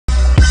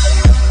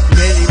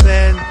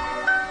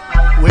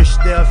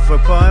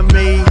upon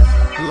me.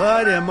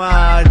 Blood in my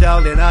eye,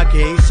 darling, I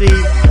can't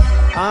see.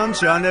 I'm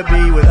trying to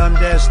be what I'm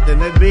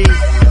destined to be,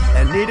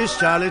 and niggas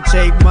trying to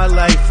take my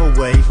life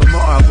away from her.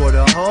 I put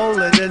a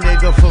hole in the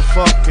nigga for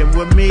fucking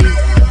with me.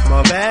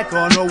 My back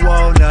on the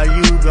wall, now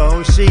you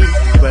gon' see.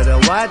 Better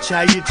watch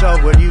how you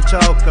talk when you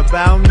talk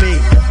about me,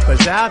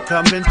 cause I'll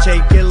come and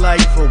take your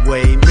life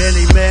away.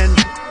 Many men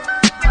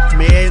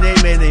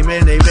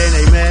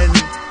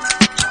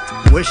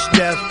wish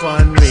death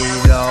on me,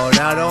 Lord.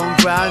 I don't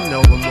cry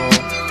no more,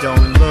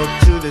 don't look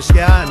to the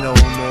sky no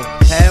more.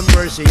 Have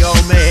mercy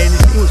on me. And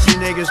these pussy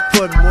niggas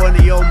put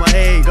money on my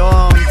head.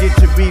 On, get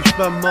your beef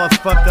from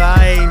motherfucker,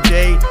 I ain't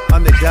Jay.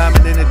 I'm the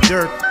diamond in the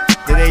dirt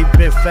that ain't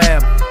been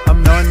found.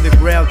 I'm the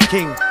underground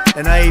king,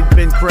 and I ain't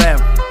been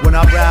crowned. When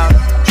I ride,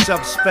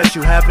 something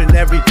special happen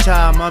every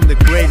time. I'm the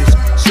greatest,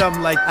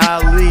 something like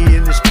Ali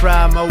in his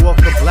prime. I walk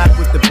the block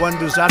with the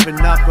bundles, I've been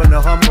knocked on the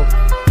humble.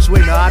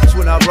 Swing the ox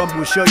when I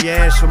rumble, show your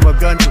ass from a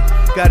gun.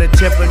 Gotta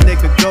tip a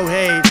nigga, go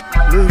ahead,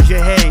 lose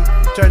your hate.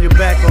 Turn your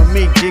back on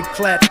me, get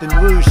clapped and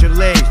lose your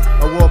legs.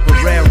 I walk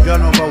around,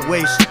 gun on my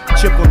waist,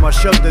 chip on my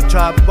shoulder,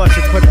 try to bust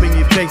a clip in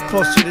your face.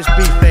 Close to this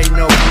beef ain't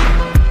no.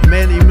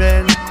 Many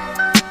men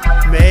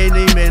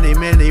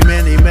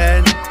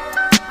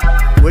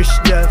wish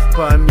death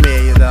on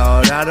me,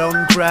 Lord. I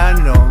don't cry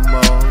no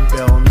more,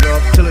 don't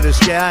look to the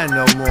sky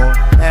no more.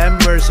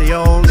 Have mercy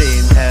on me,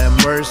 and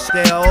have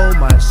mercy on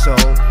my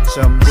soul.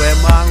 Somewhere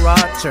my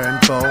rock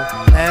turned cold.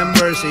 Have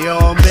mercy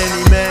on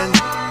many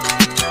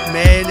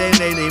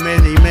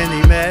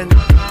men.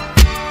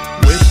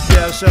 Wish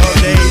death all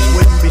days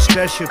wouldn't be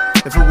special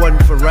if it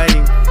wasn't for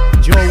rain.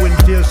 Joy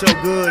wouldn't feel so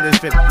good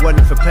if it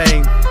wasn't for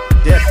pain.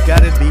 Death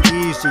gotta be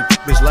easy,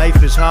 because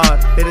life is hard.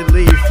 It'll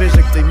leave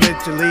physically,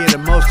 mentally, and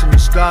emotionally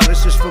scarred.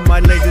 This is for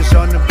my niggas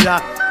on the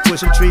block with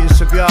some treated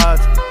cigars.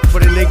 For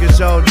the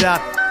niggas all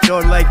dock,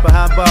 don't like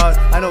behind bars.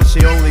 I don't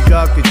see only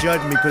God could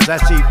judge me, cause I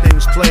see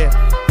things clear.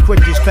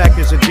 Quickest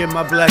packers will give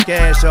my black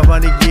ass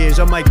 100 years.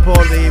 I'm like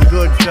Paulie and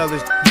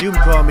Goodfellas, you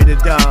can call me the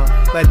Don.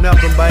 Like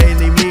nothing by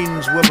any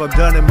means with a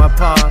gun in my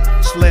palm.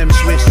 Slim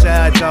switch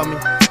sides on me,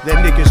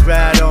 let niggas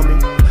ride on me.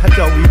 I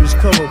thought we was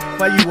cool,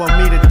 why you want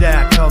me to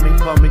die? Call me